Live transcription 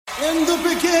In the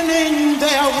beginning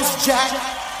there was Jack,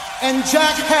 and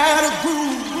Jack had a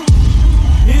groove.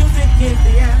 Music is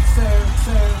the answer.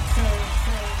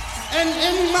 And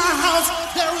in my house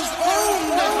there is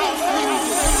only house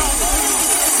music.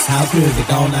 House music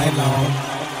all night long.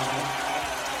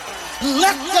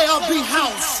 Let there be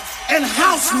house, and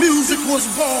house music was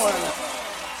born.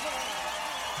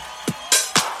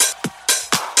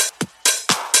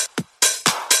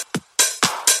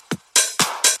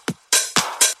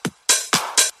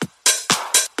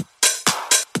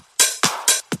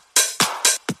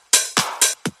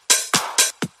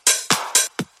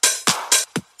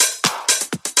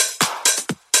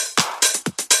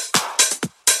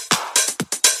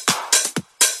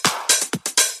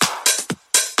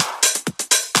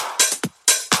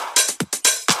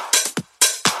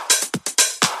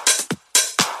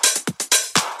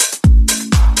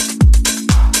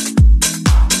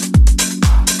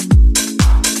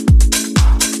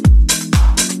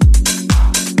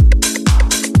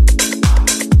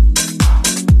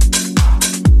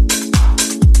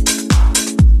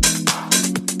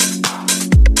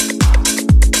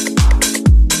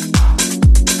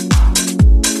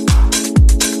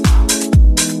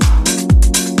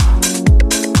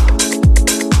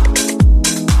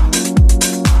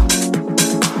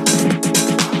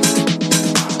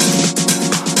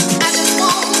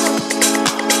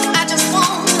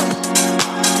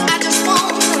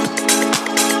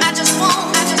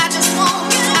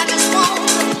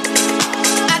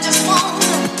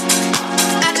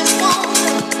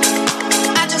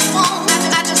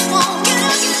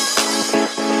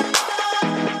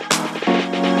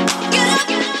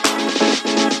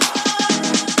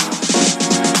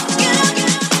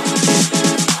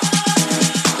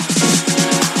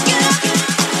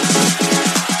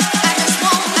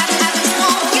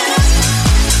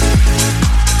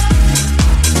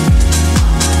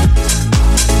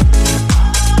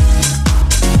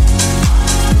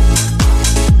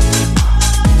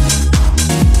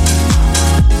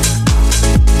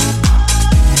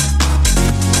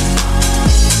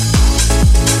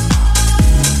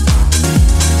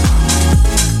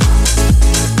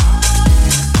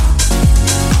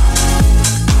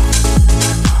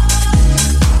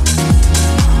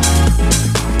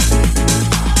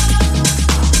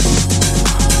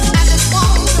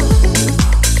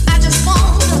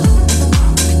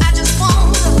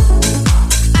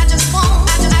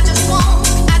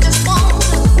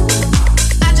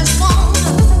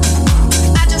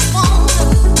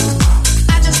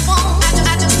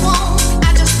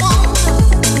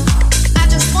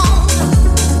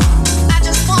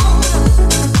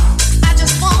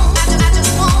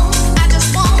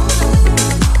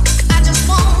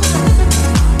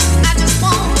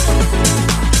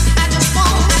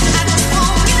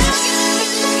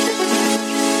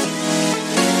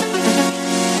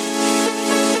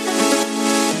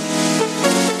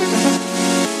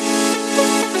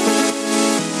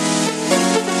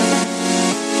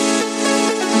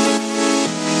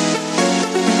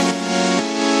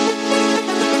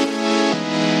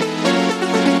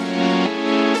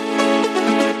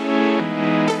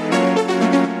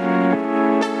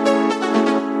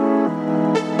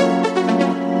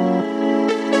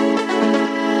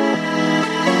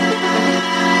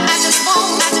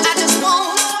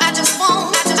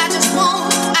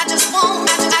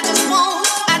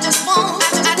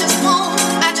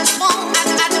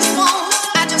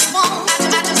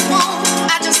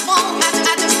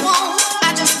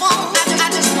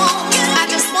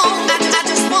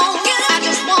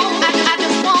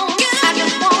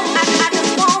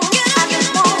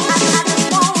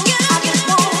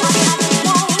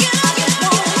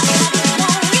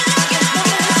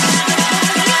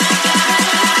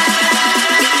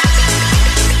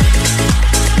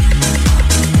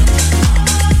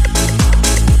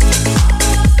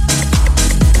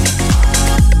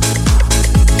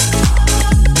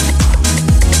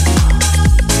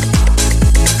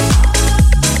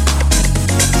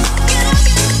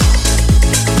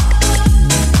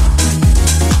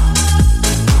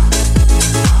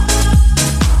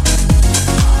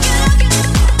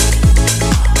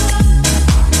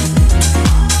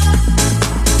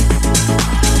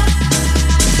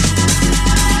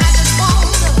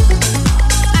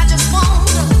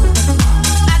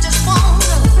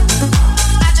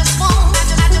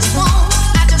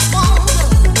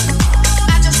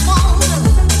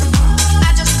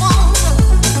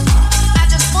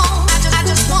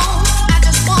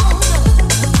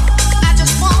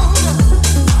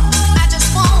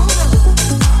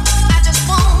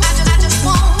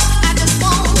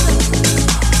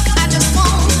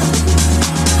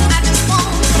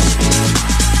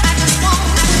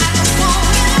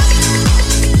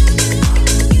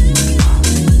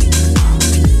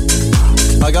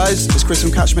 Chris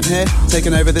from Catchment here,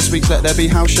 taking over this week's Let There Be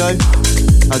house show.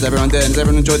 How's everyone doing? Has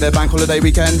everyone enjoyed their bank holiday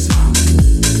weekend?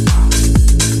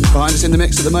 Behind us in the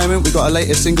mix at the moment, we've got our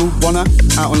latest single, Wanna,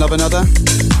 out on Love Another.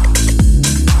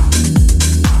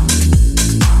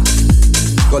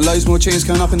 Got loads more tunes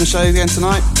coming up in the show again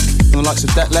tonight, from the likes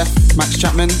of Detlef, Max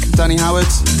Chapman, Danny Howard.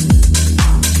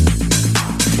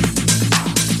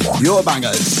 Your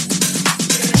bangers.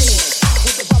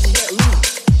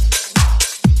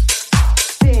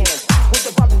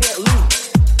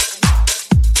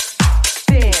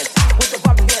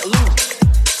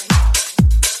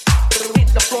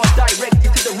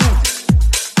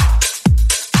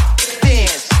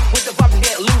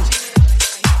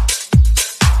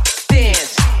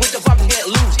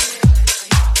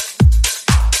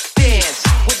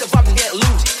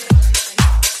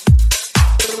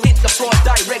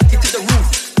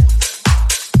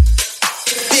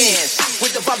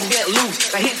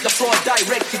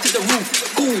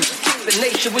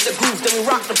 With the groove, then we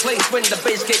rock the place when the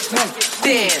bass gets moved.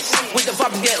 Dance with the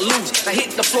vibe and get loose. Now hit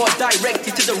the floor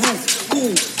directly to the roof. Cool,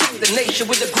 kick the nation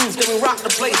with the groove, then we rock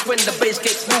the place when the bass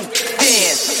gets moved.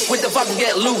 Dance with the vibe and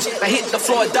get loose. Now hit the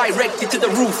floor directly to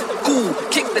the roof. Cool,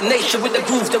 kick the nation with the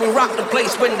groove, then we rock the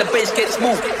place when the bass gets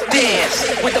moved.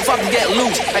 Dance with the vibe and get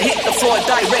loose. Now hit the floor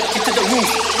directly to the roof.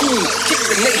 Cool, kick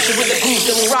the nation with the groove,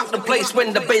 then we rock the place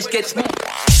when the bass gets moved.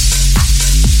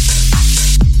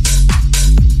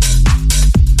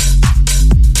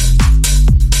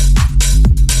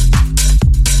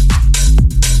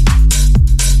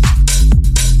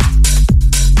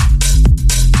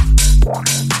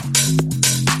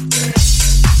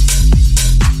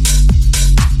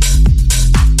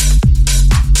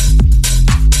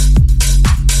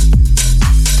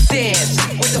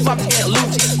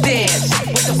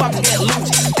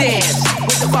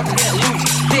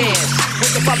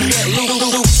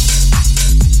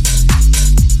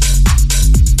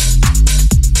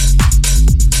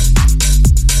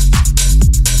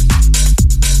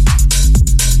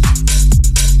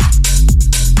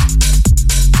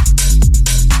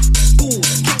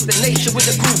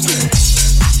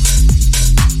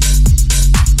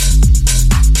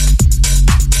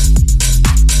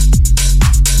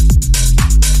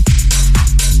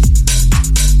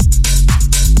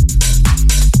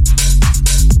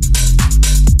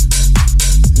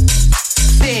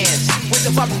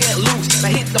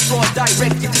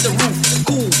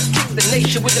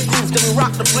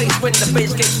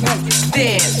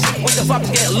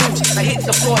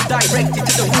 Directed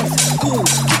to the roof, cool.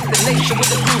 Kick the nation with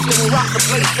the groove, then we rock the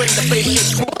place when the bass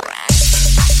gets moved.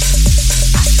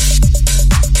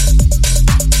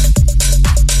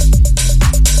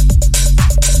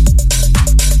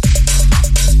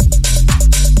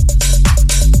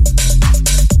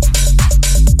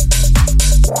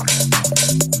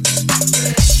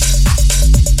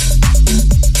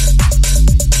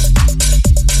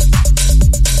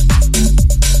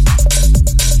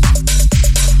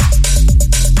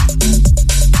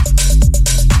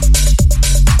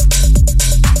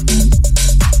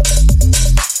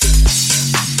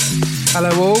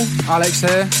 Hello all, Alex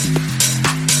here.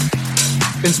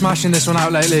 Been smashing this one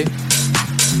out lately.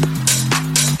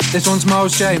 This one's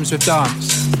Miles James with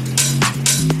Dance.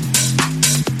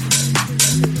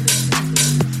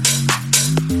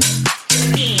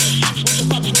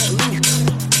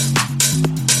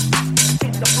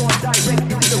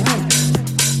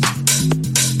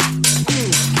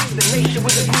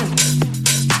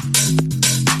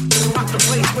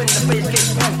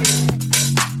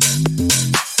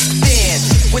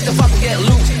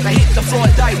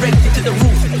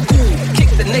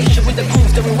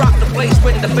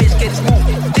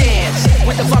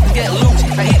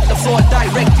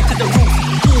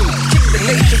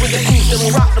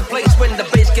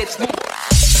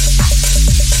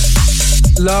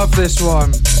 Love this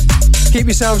one. Keep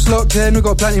yourselves locked in, we've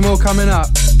got plenty more coming up.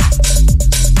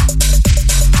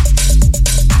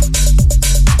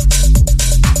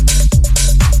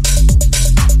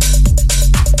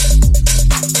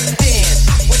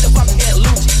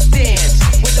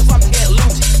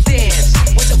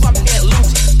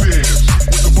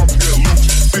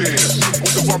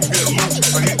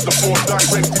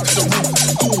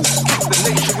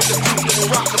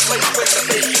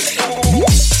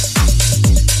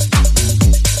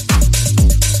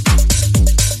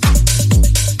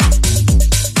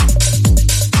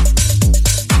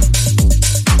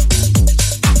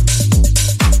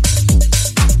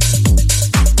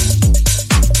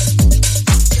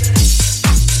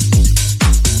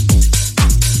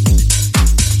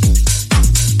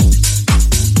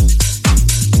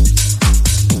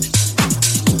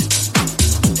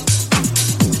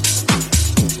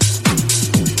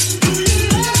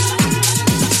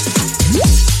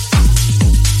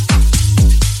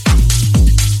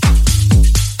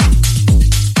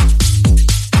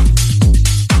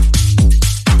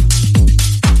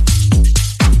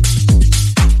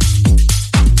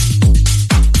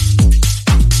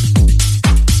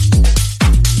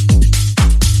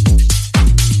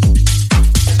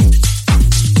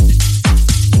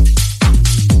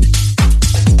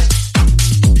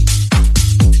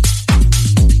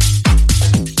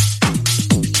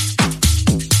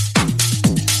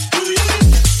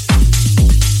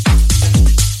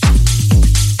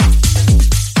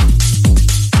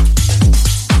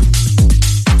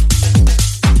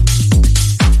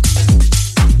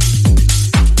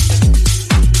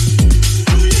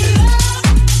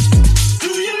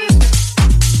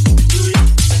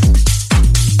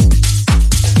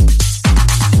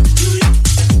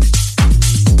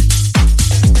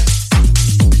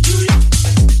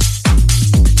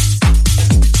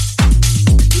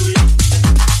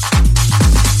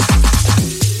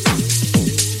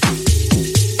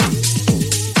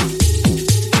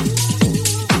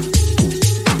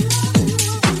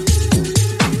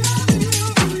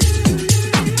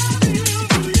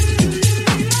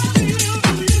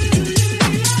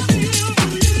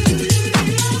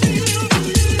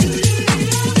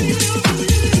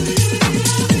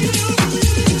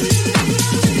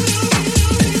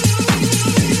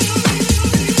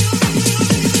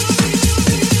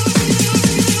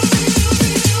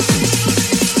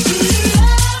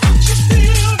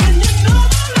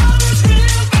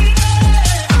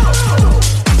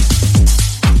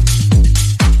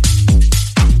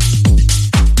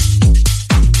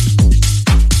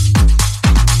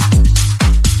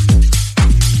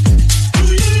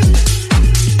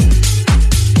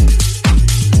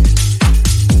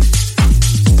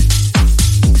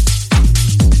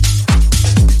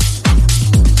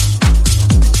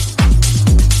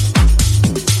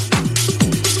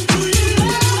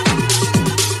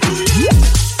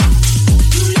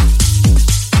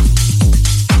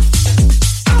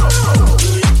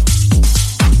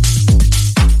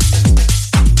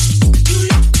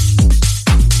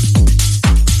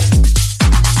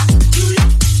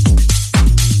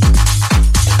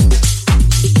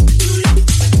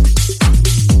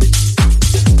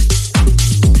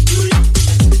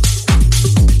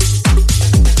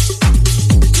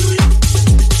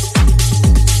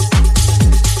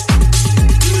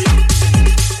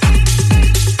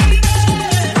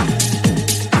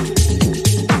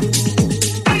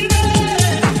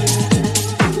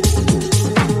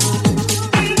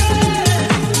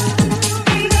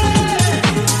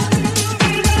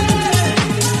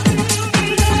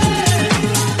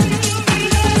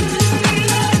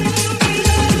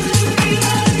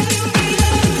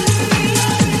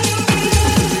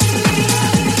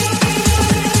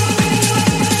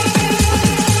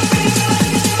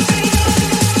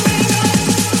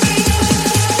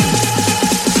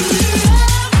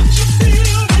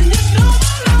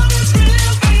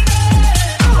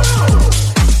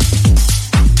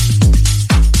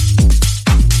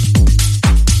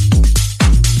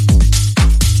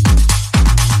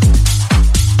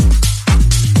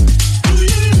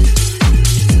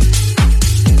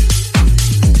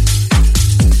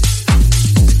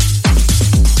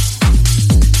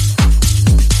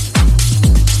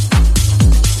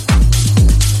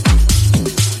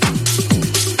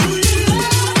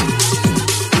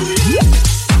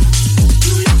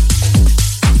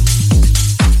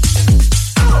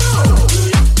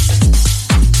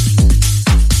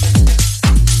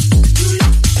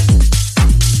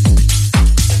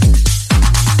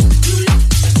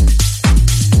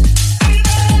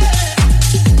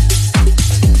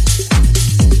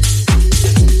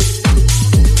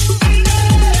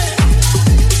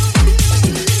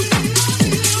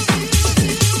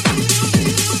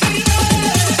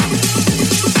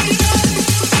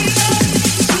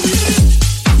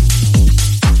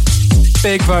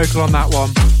 big vocal on that one.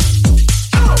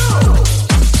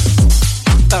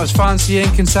 That was Fancy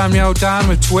Inc and Samuel Dan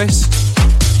with Twist.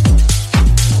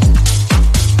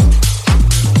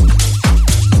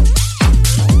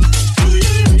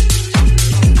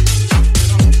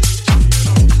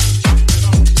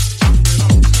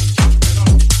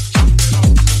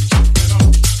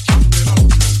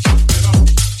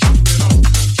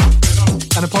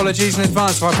 And apologies in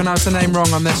advance if I pronounce the name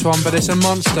wrong on this one, but it's a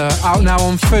monster. Out now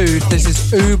on Food, this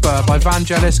is Uber by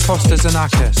Vangelis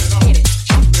Kostas-Zanakis.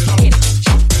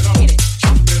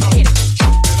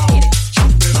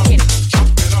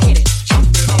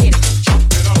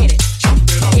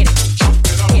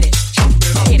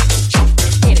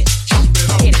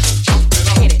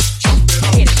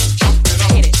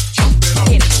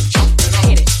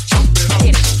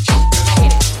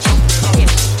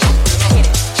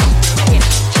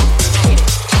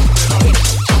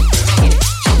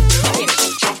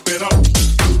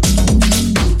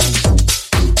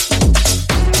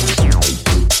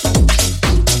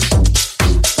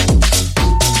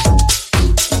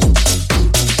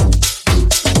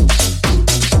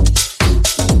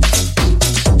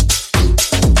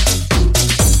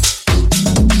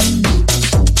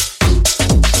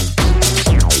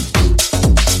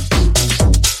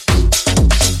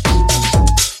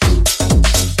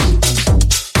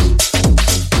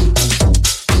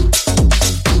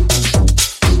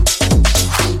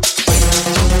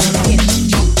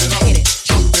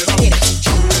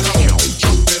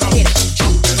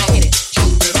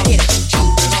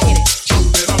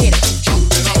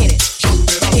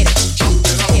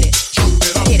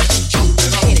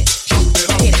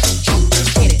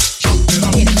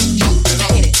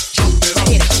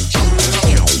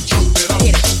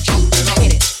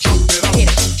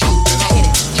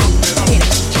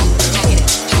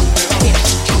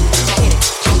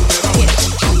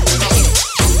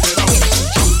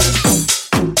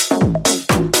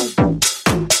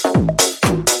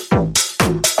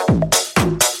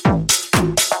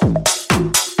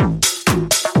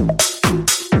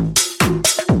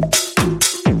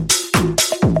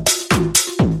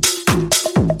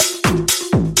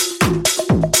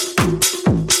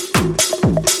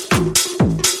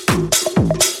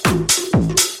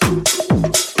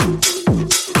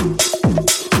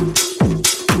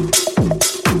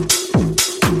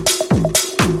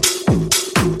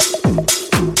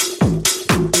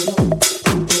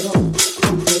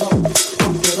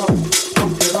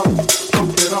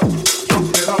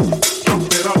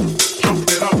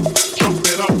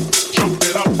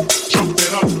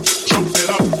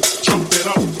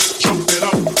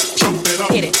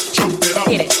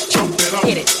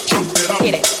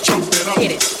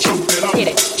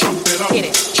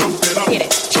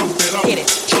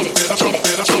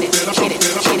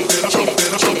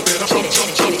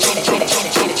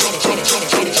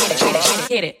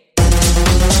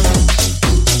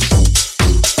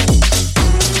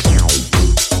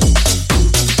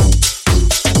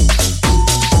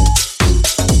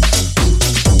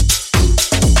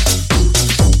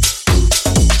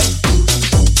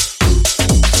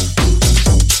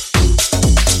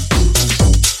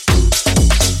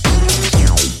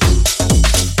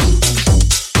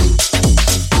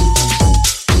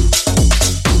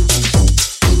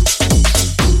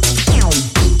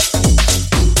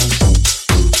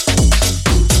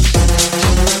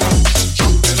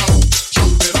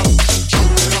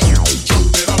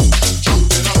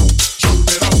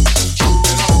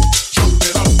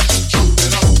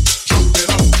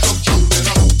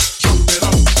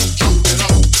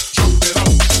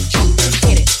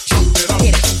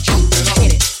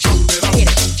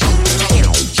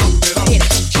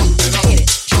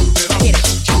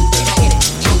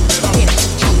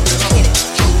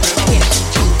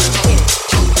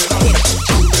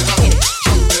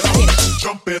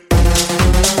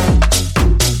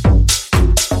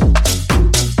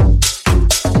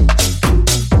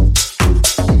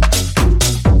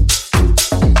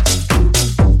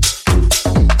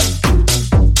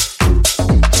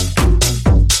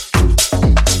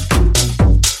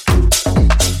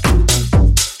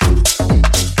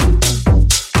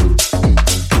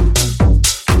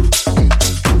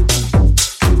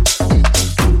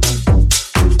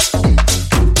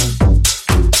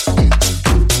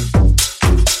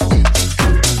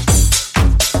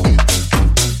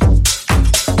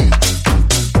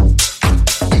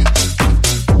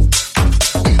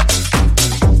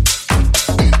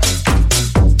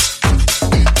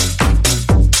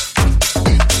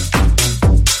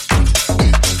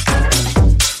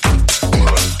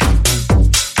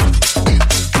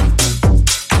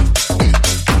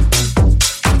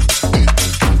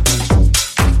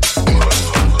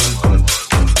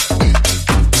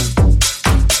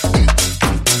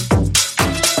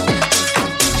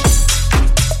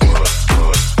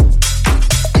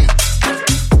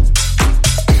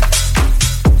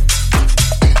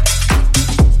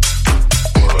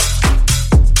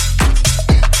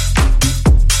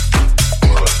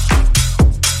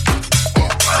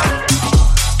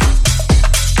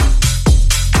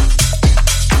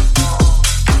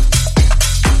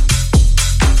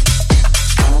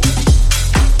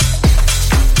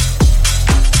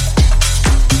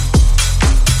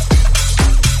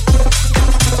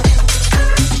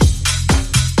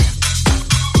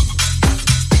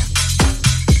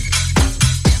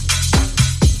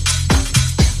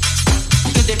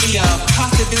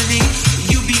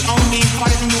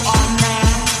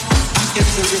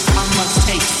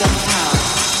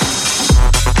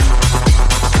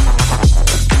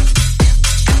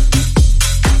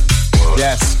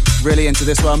 into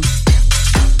this one.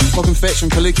 Fock and Fitch from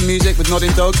Kaluki Music with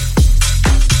Nodding Dog.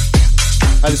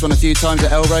 Had this one a few times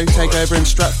at Elrow Takeover in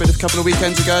Stratford a couple of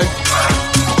weekends ago.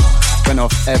 Went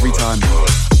off every time.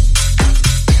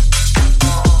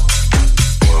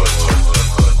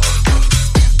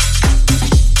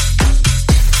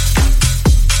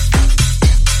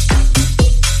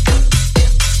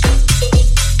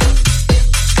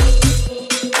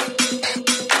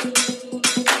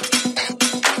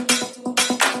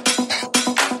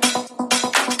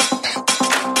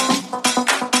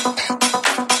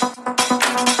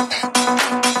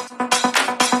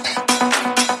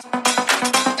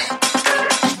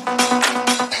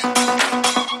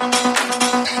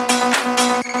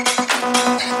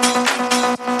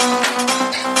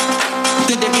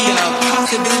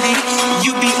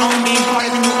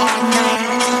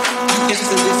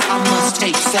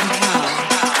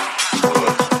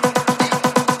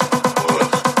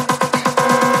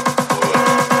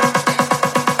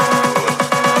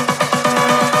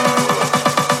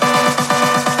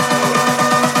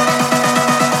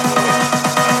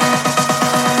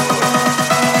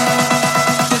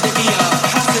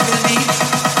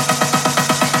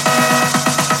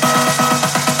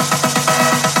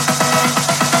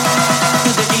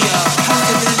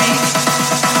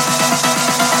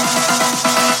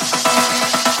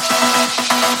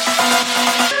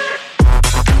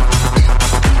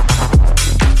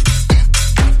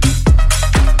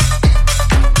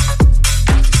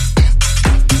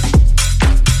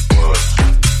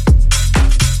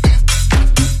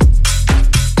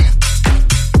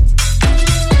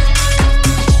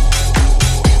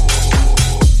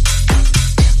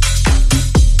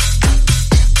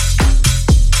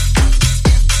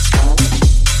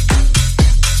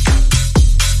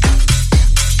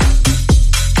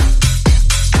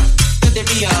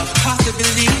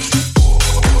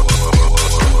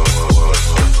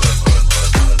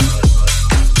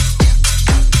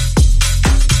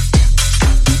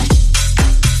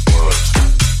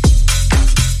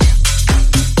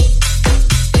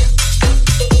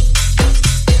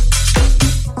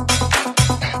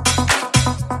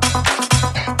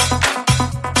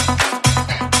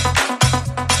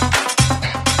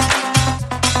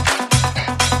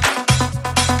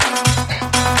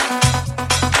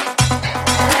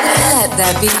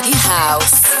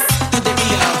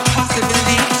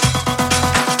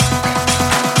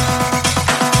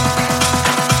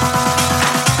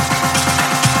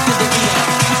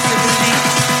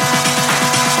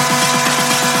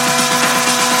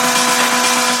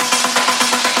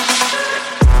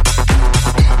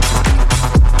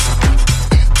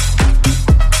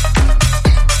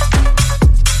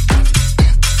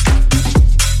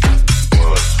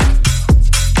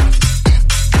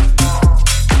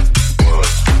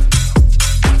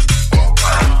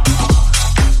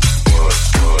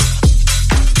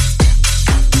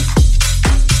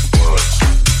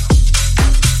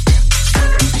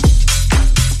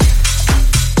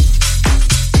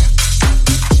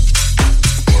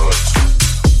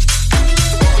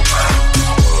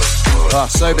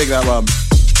 So big, that one.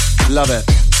 Love it.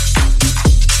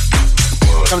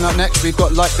 Coming up next, we've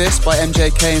got Like This by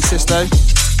MJK and Sisto.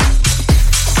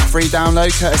 Free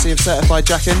download courtesy of Certified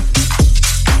Jackin'.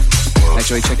 Make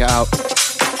sure you check it out.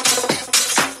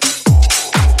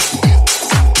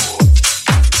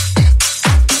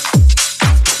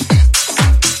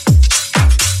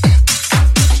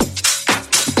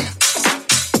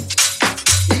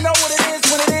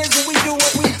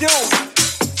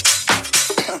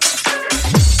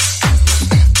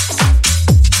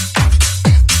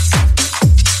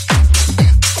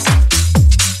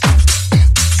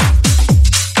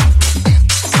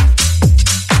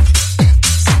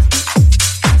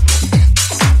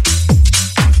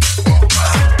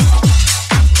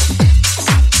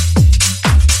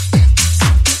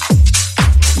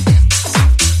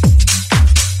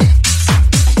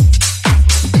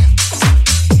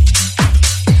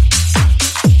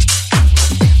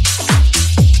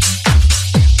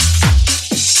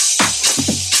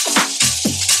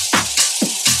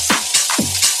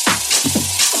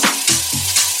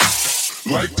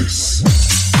 Like this.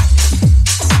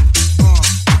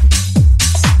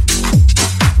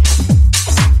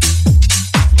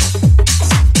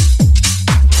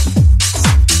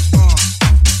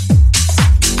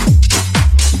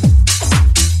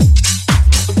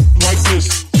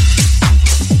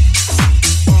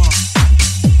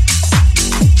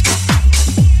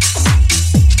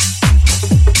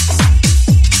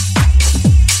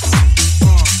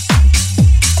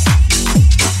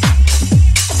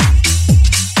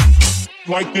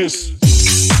 Like this.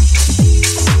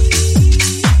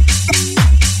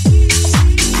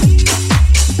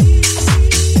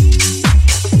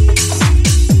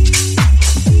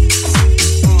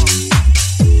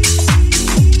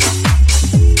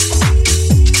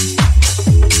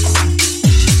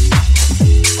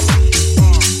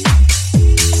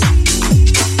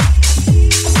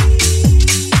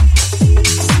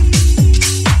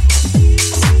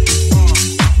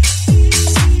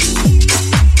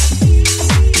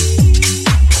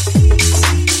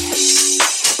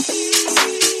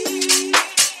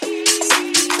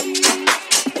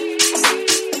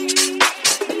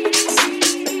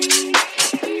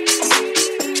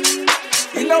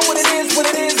 what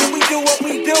it is, and we do what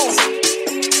we do.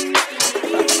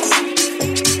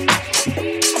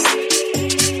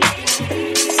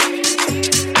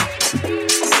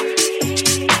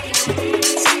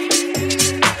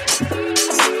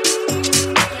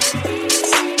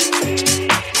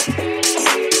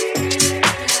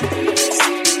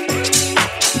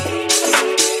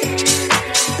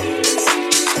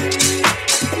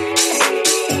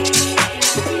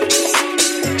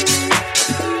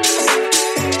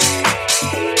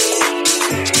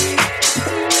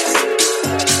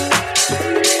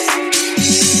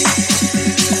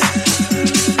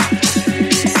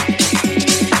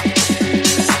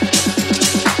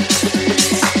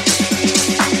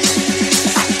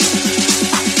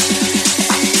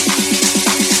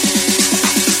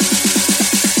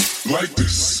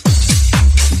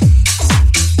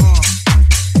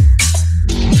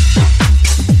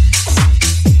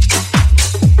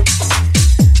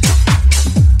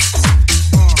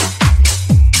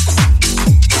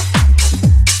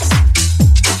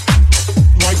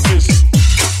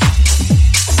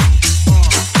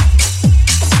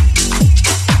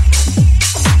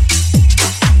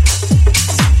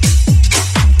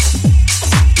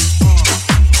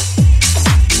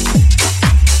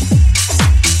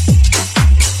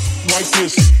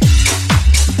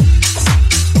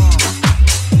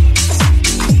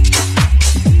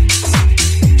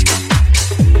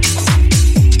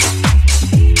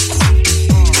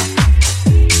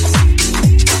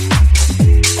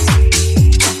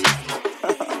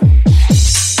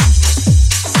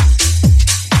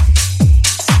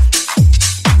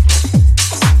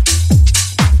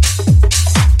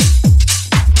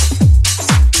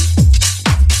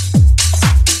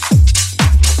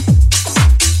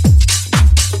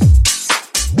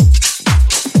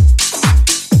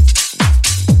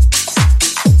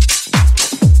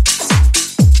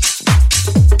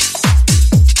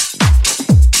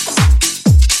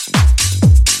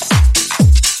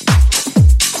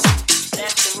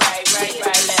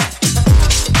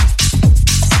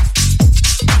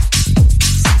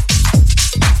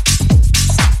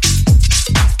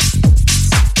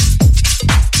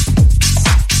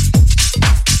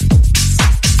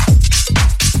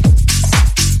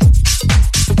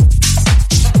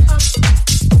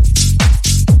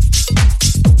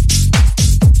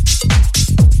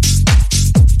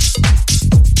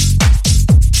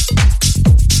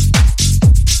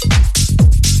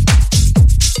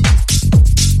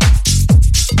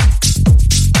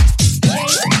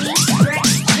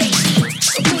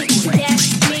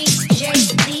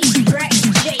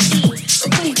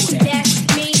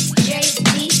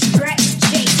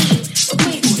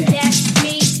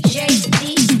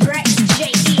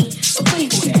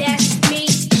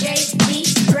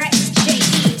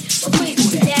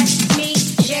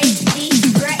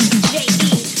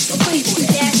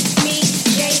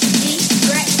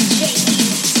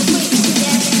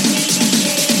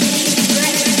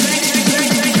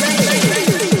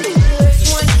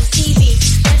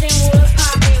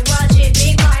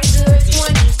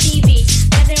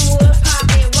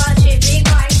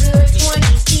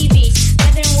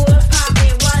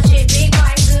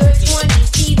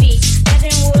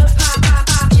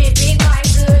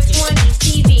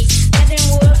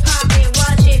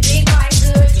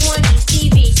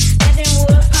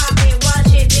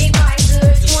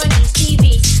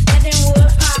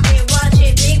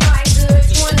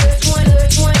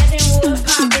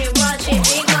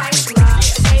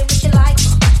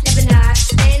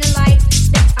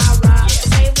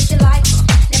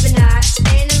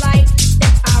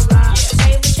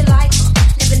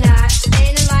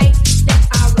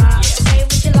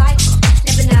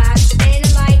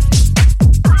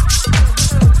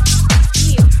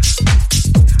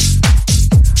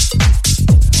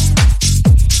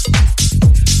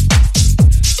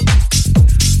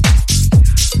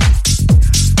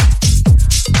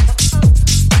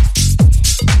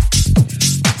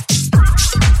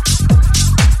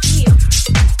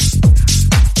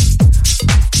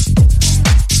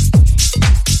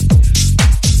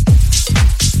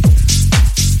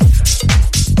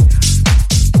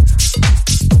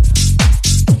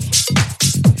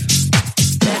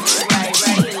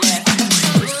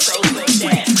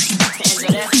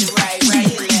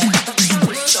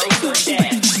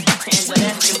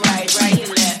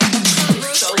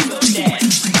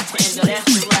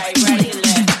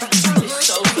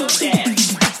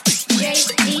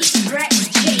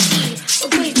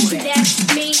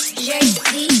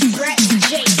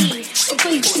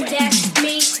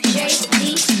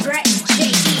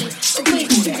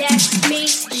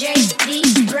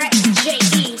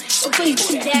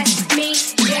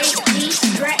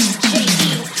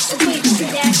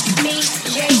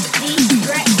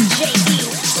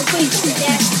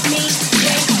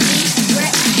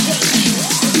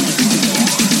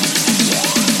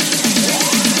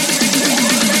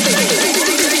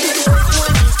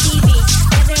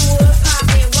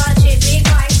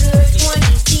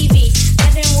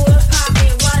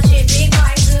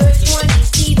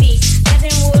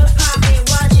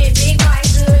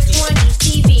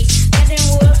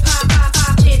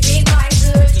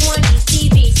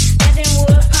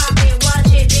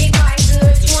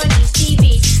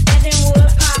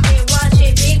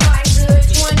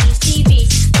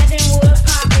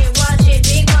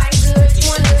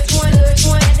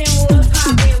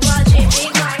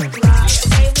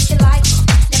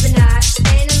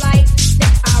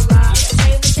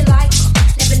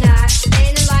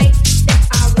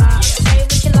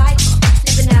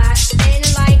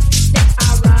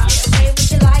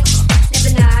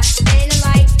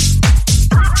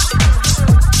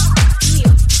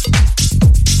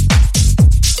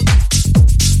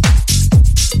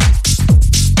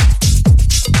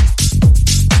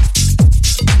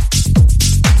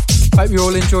 you're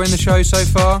all enjoying the show so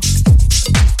far.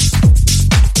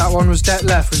 That one was Det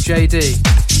Left with JD.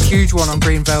 Huge one on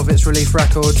Green Velvet's Relief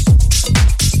Records.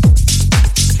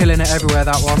 Killing it everywhere,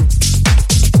 that one.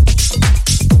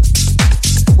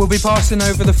 We'll be passing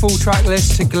over the full track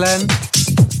list to Glenn.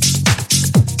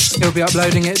 He'll be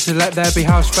uploading it to Let There Be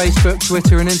House Facebook,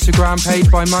 Twitter and Instagram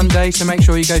page by Monday, so make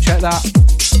sure you go check that.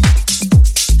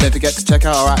 Don't forget to check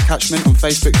out our @Catchment on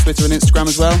Facebook, Twitter and Instagram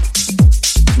as well.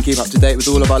 You can keep up to date with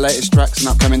all of our latest tracks and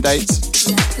upcoming dates.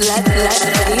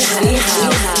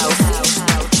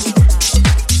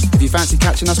 If you fancy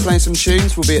catching us playing some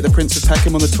tunes, we'll be at the Prince of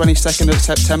Peckham on the 22nd of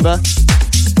September.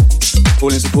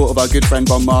 All in support of our good friend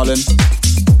Bon Marlon.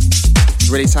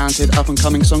 Really talented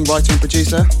up-and-coming songwriter and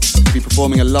producer. We'll be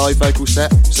performing a live vocal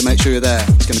set, so make sure you're there.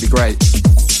 It's going to be great.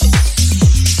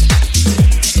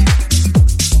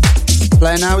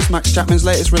 Playing now is Max Chapman's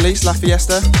latest release, La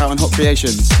Fiesta, out on Hot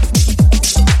Creations.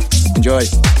 Enjoy.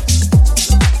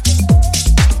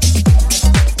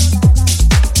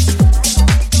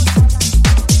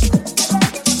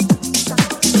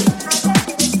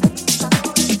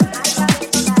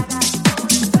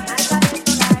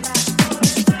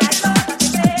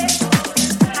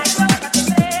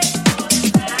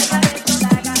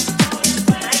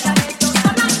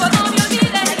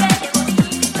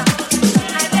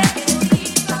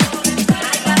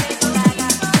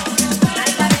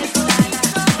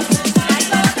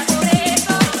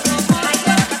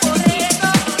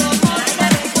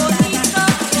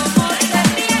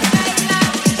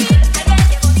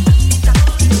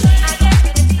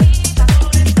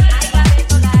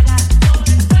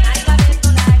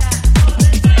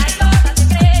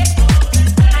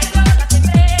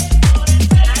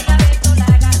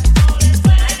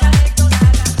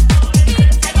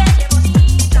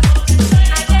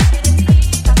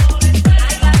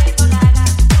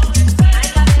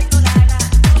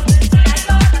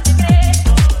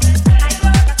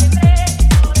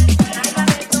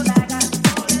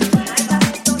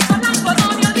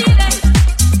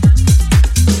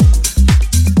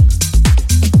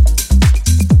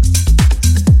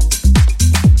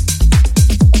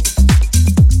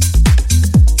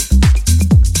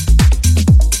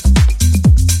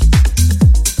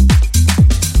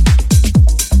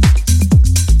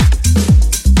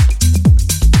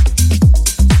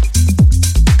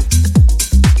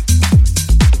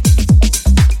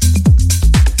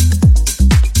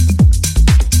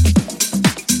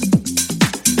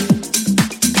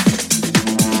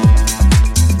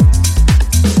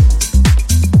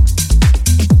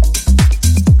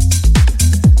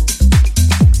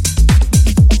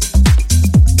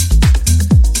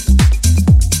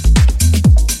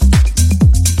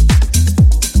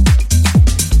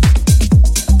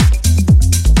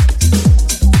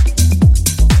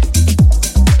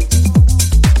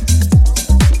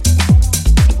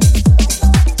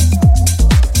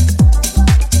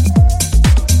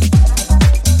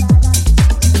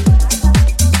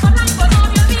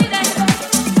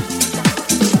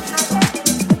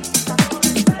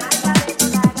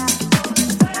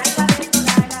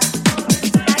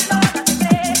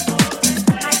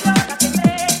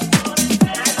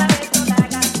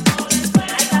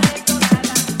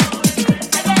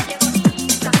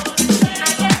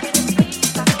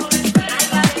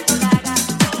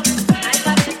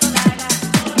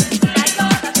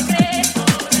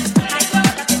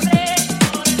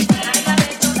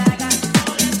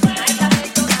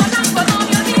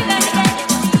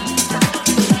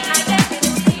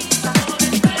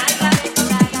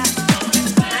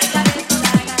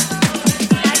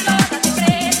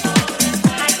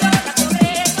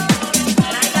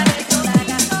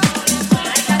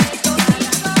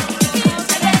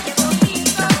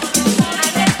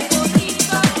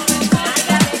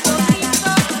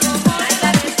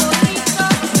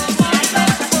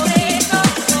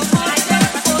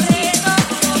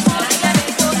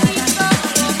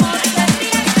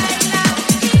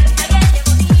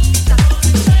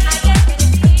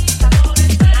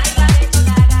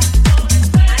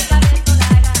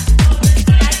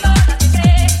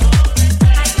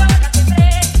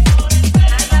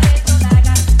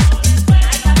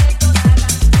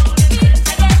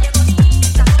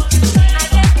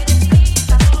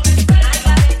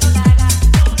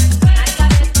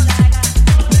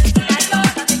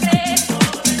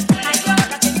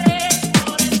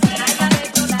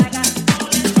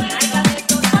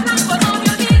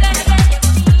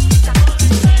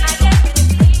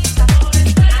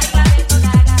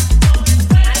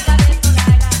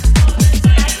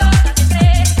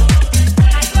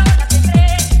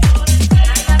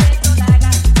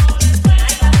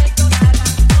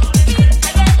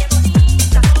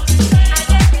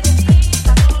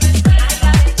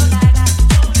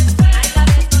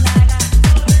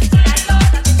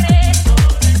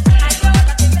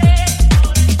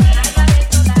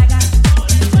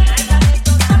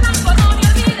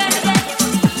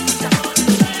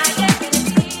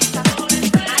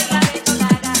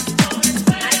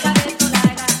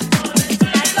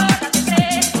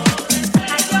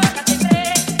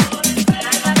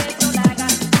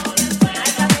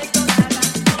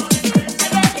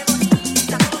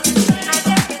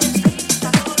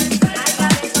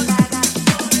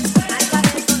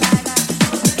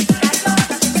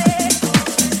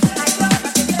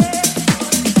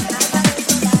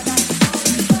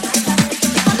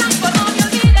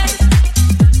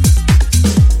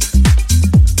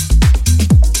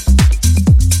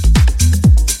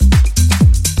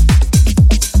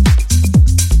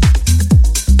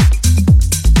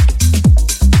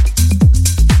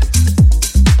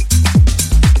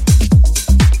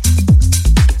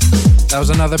 That was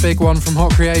another big one from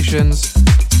Hot Creations.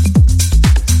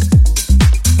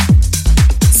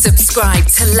 Subscribe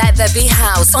to Let There Be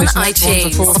House on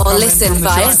iTunes or listen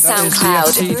via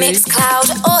SoundCloud,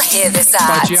 Mixcloud, or hear this by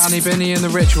ad. Gianni Binny and the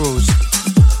Rituals.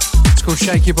 It's called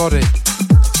Shake Your Body.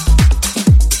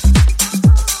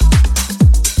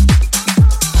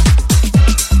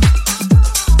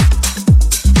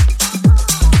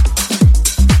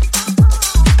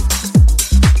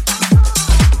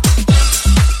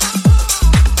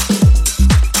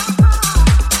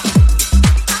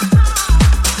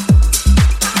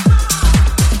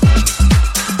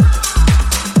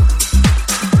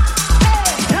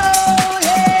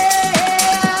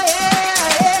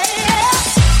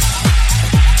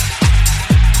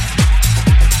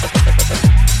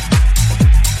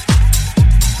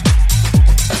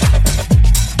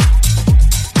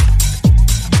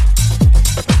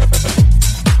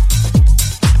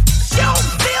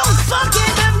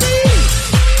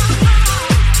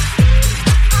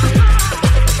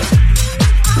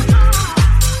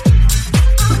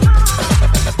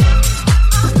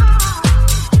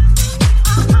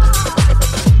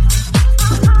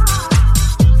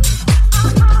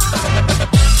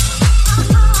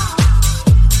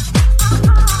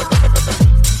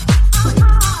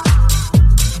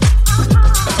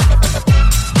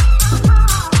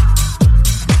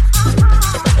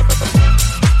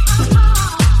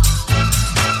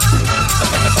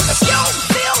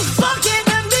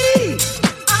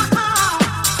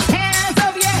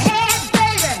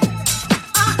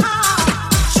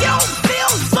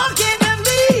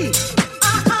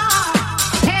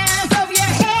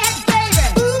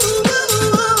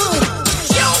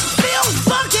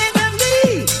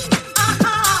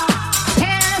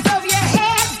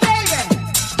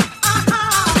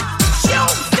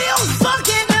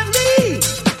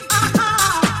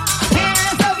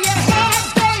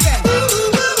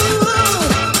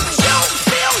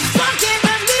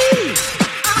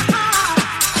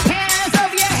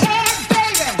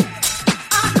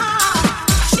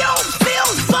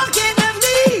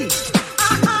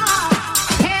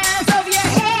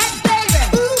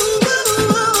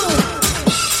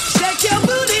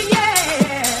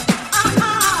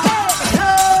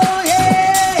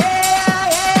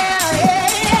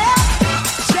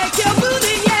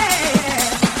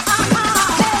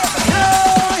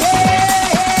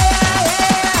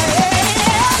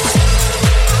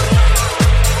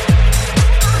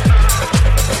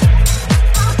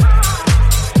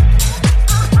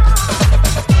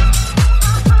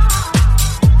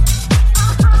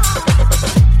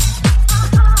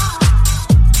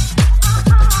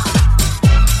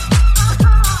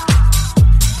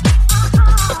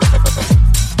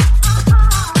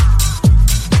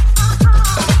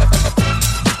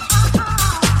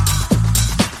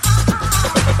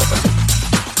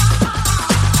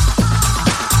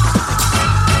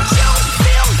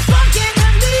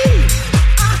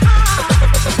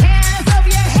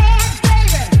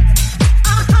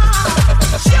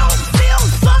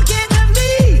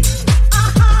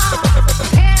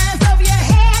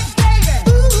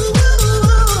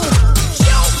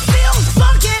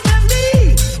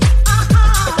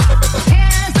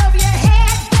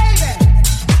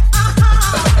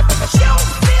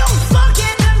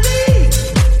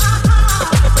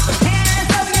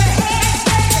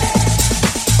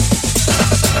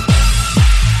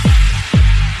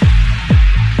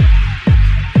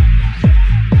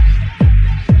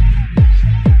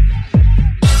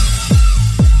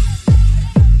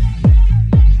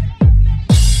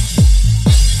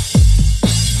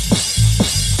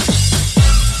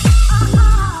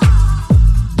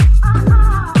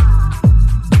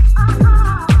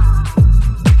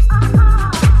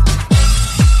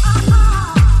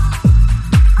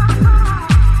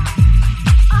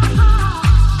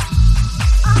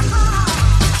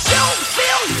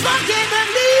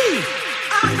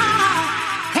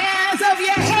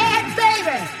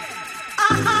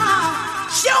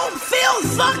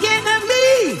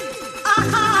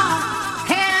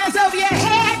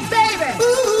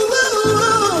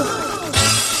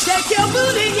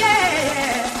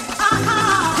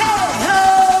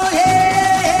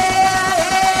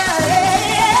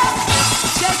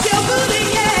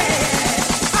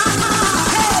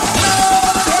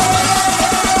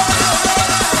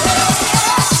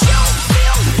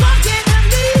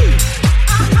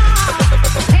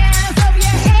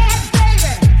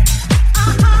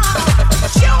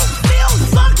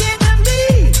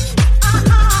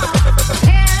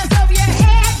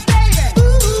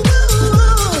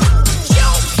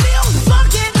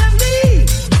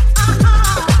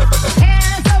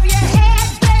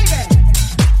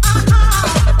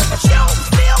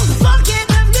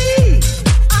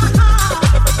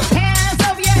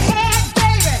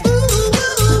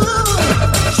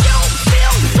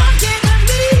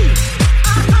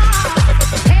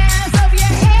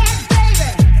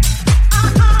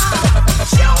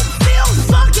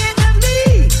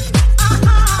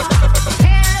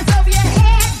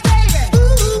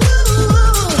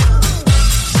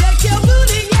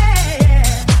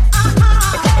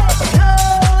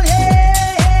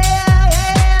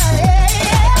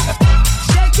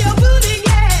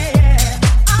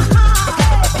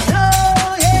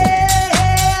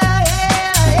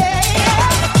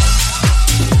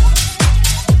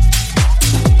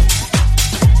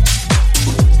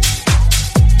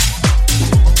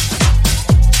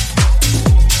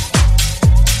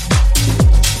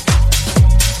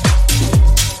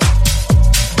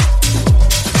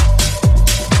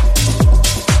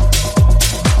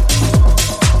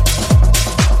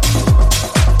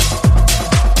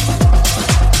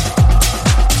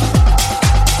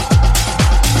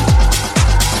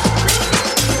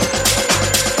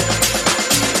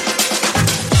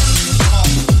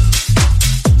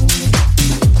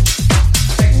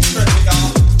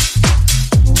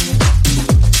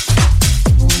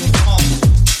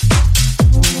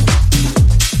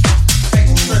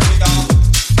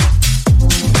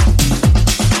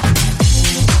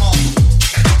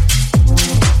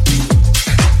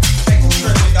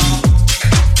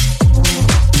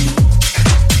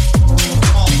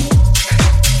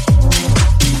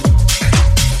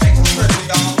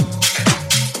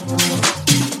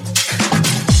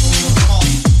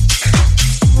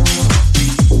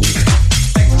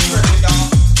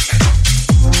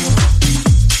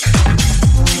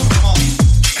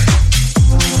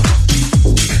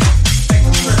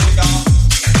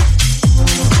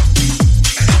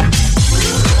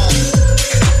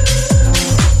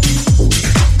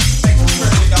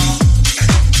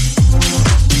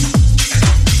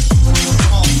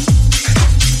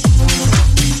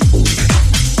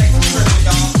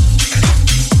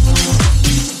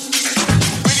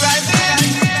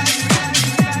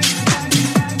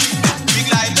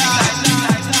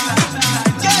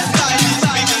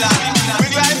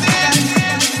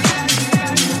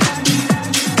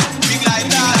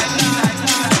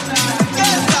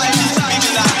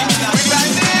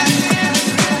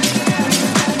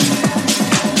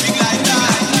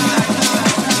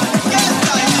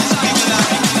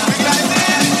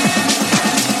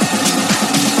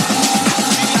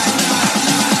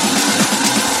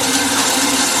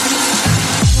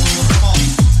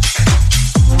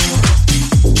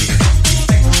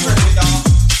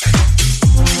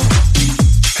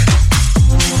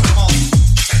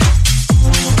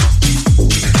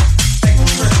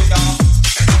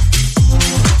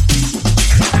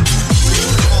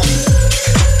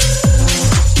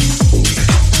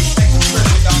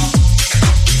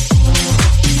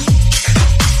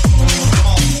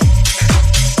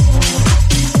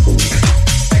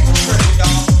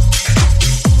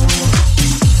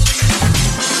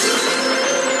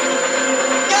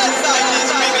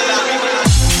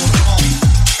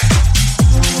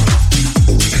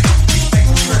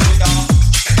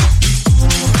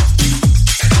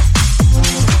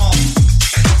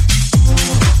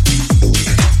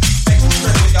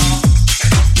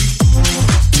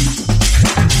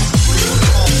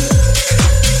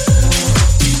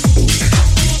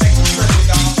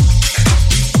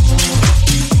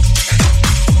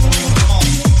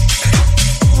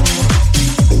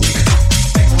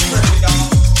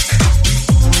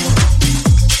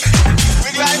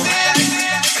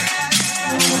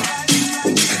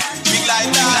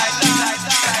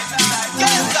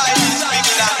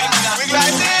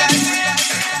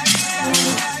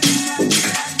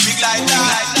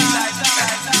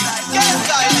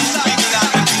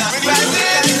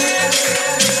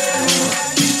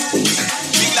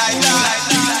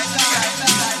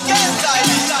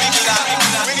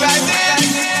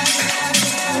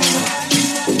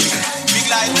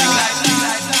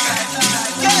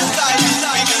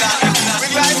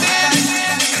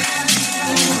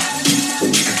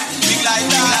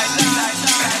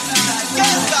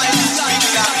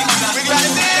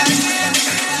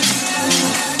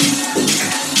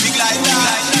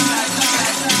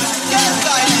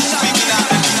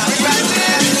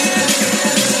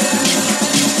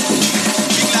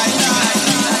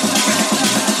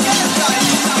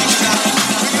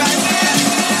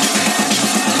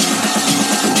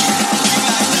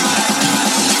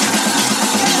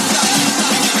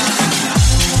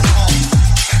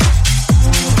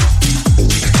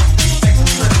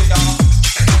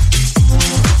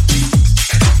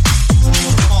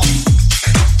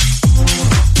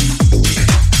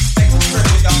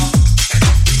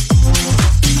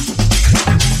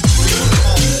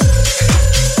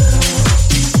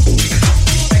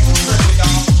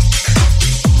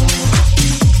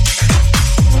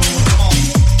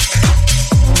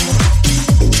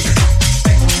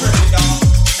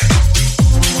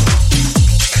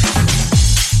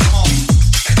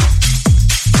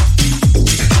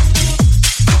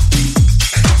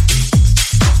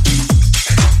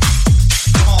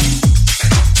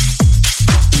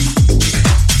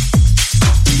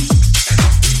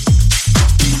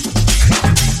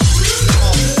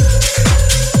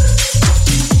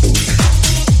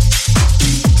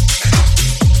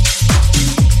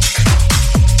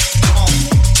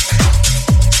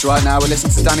 So right now we're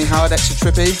listening to Danny Howard, Extra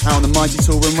Trippy, out on the Mighty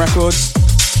Tool Room Records.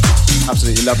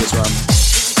 Absolutely love this one.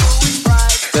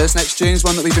 So this next tune is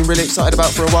one that we've been really excited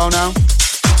about for a while now.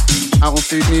 Out on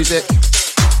Food Music.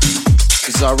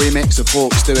 This is our remix of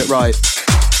Hawks Do It Right.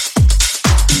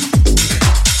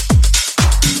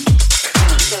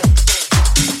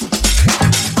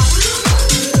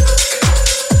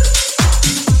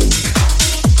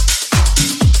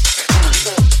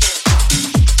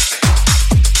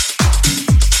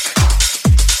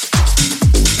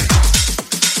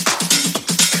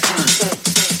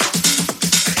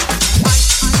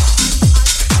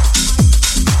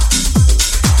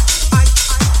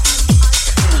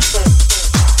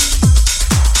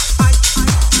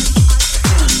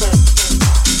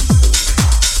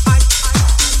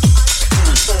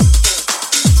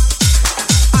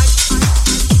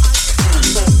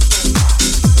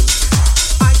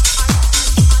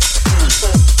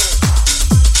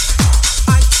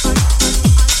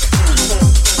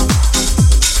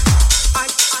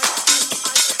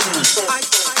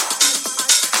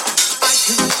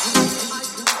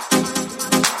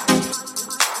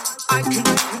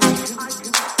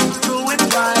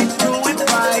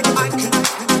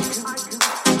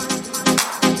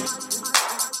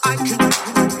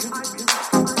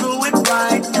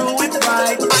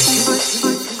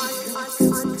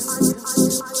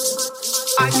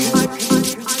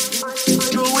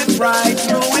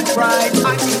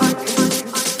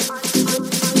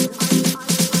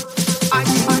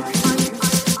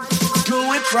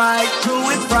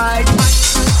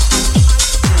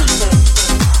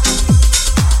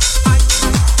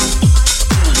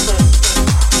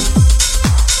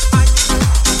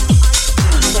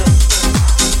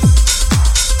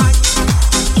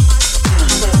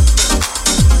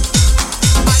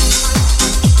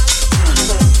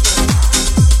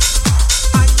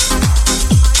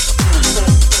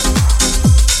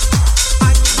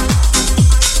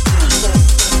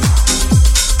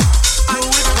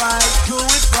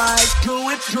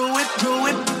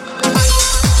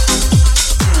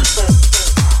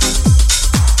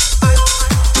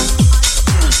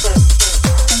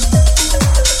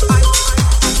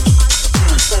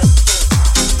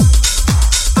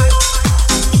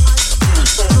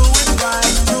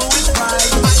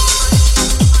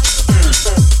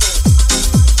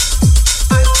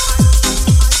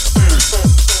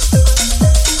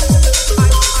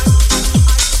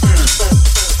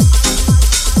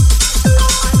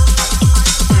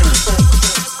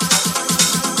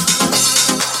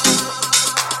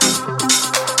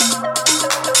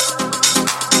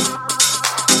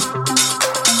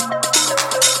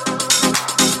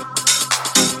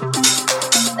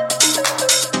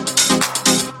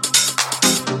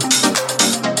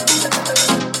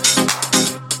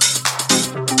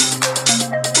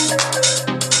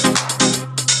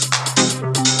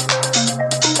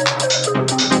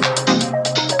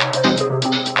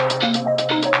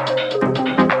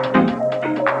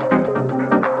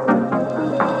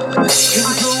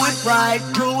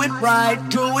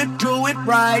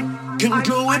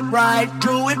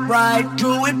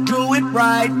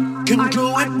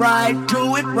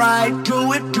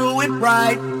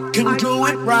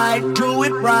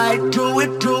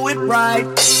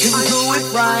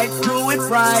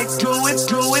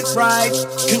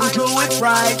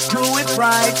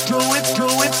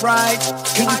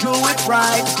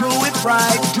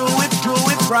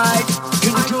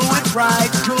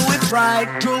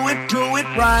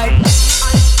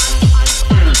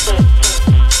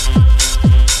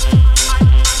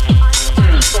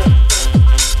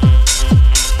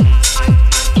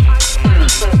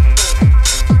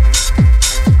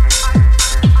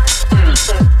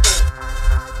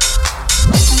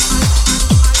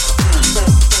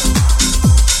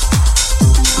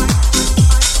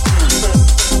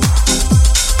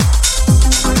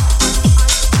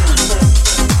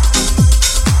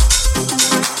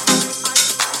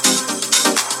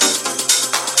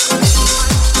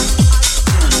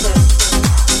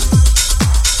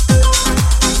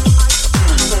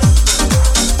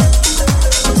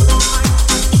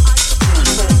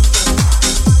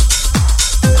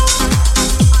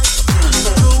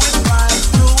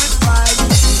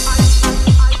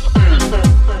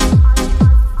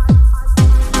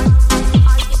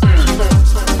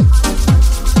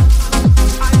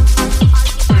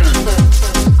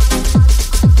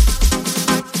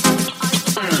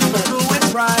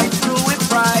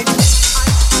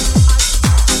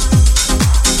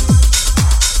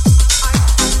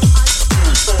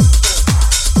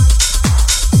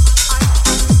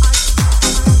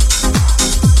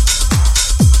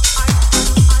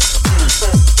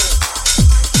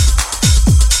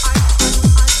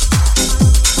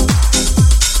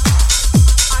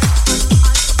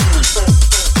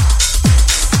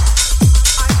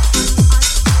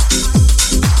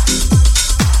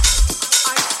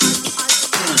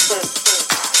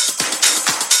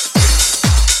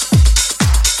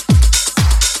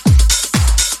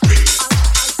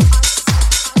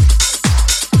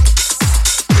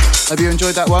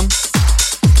 enjoyed that one?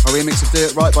 A remix of Do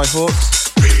It Right by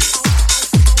Hawks.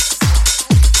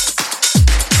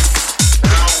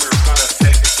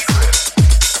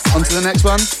 On to the next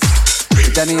one,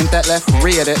 the Denny and Detlef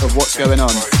re-edit of What's Going On.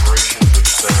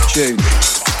 Tune.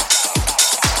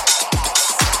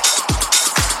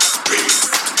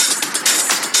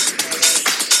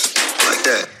 Like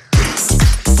that.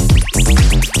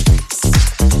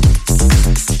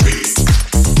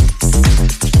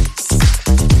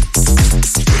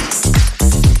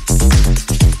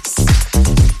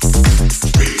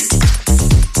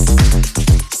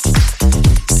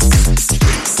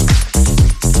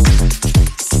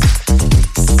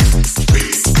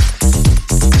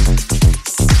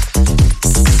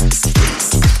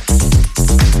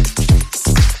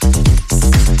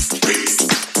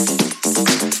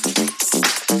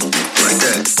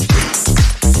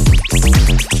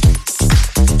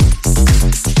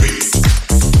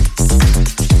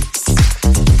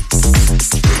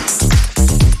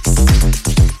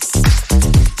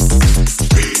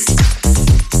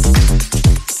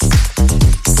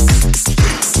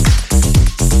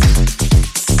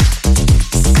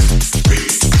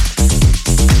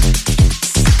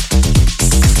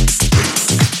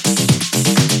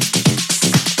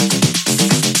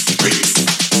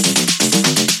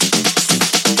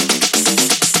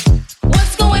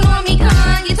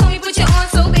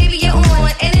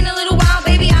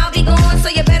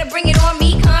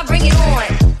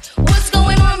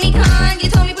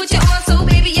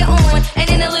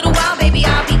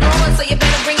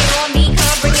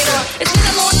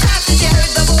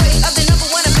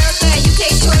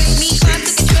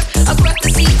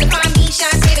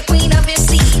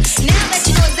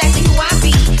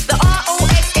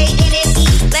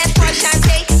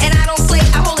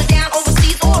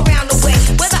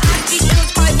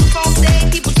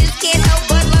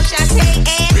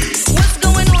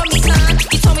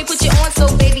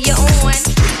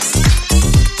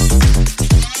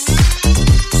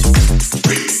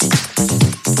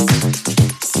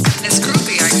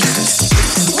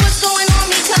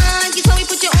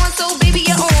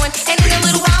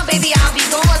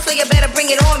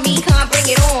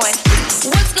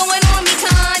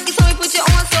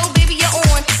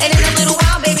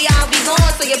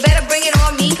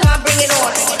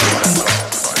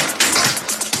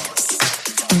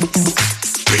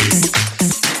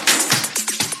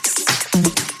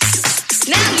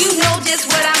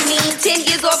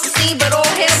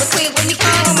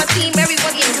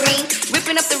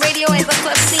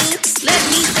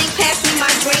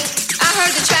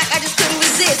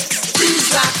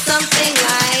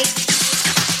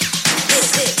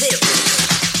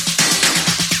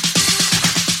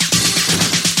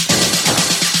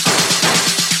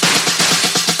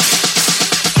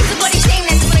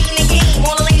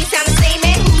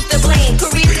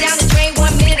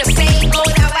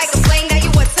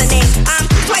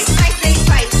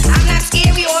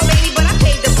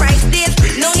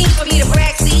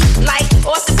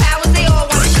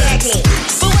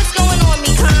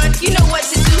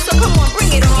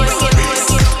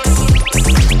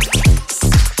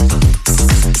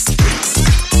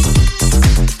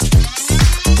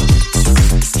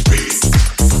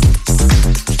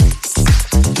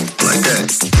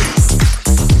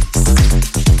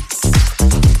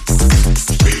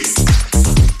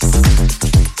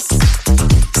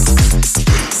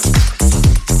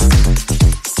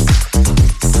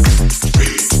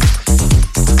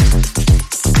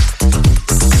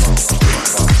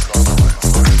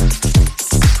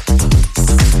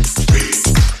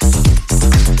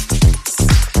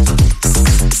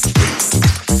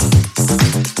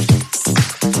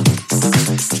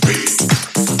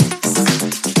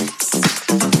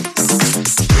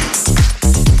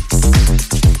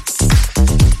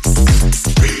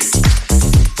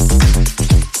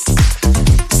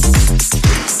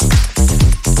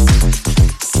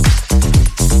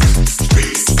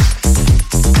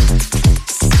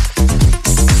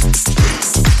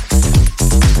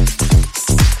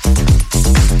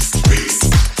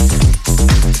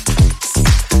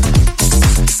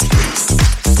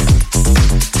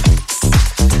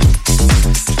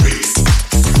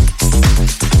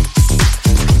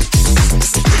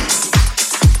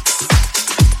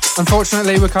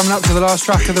 Unfortunately, we're coming up to the last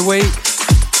track of the week.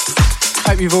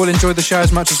 Hope you've all enjoyed the show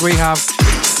as much as we have.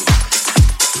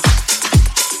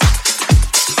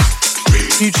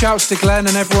 Huge shouts to Glenn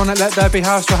and everyone at Let There Be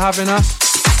House for having us.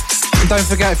 And don't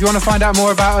forget, if you want to find out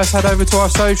more about us, head over to our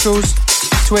socials,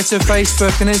 Twitter,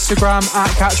 Facebook and Instagram at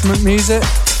Catchment Music.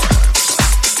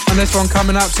 And this one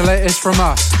coming up, the latest from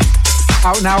us.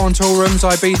 Out now on Tool Rooms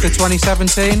Ibiza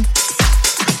 2017.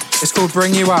 It's called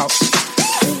Bring You Out.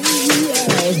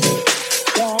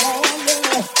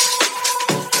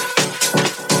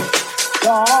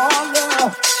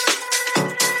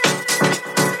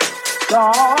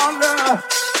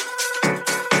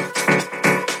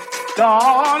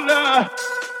 Darling,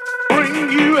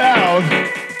 bring you out.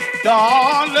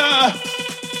 Darling,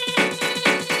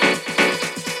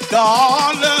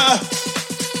 darling,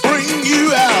 bring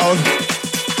you out.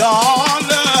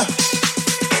 Darling,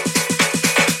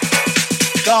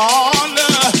 darling.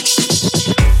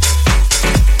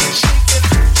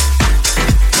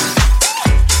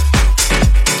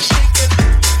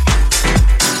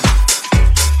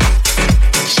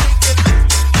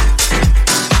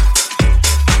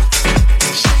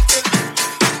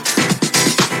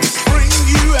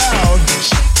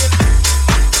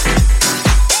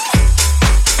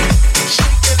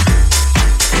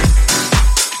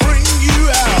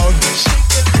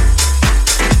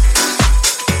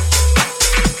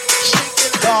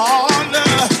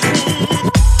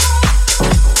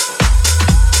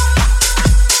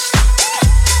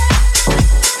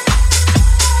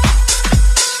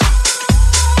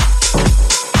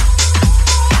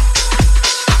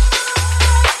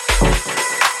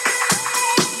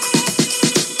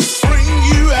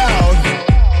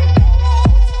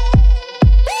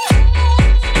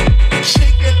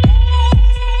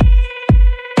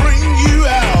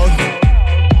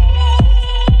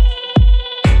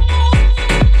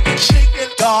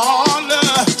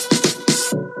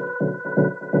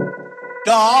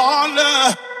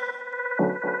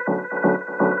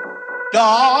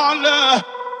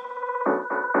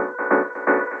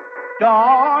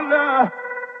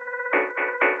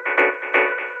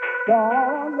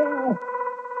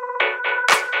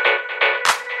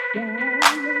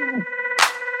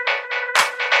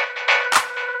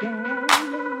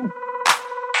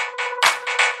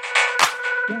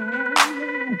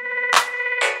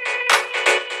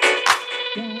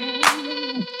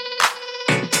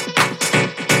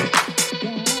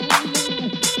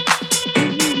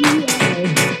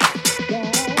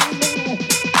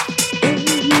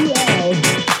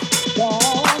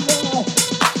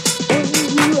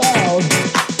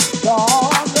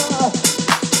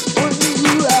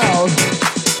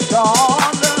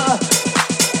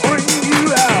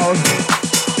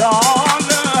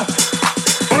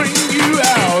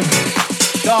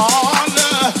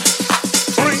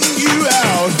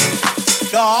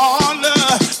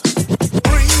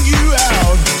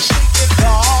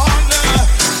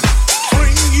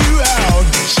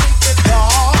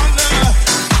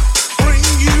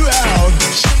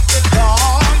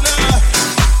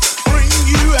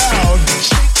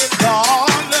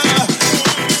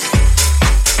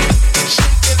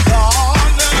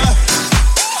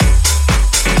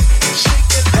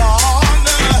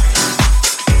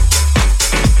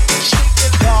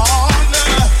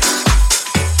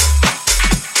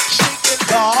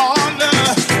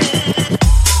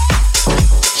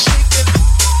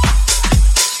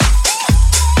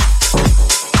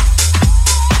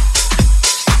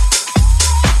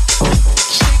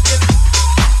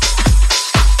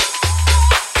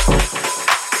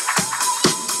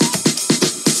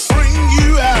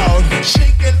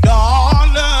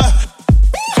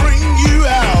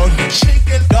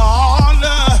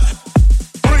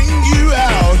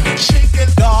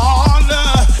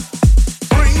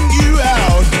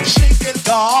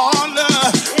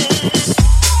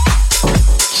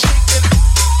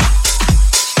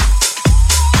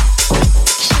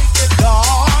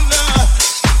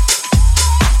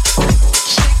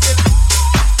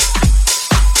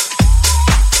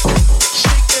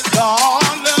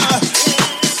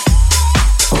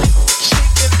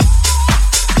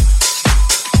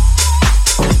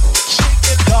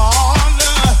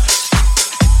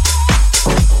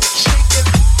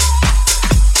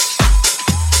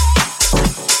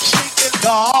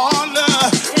 God.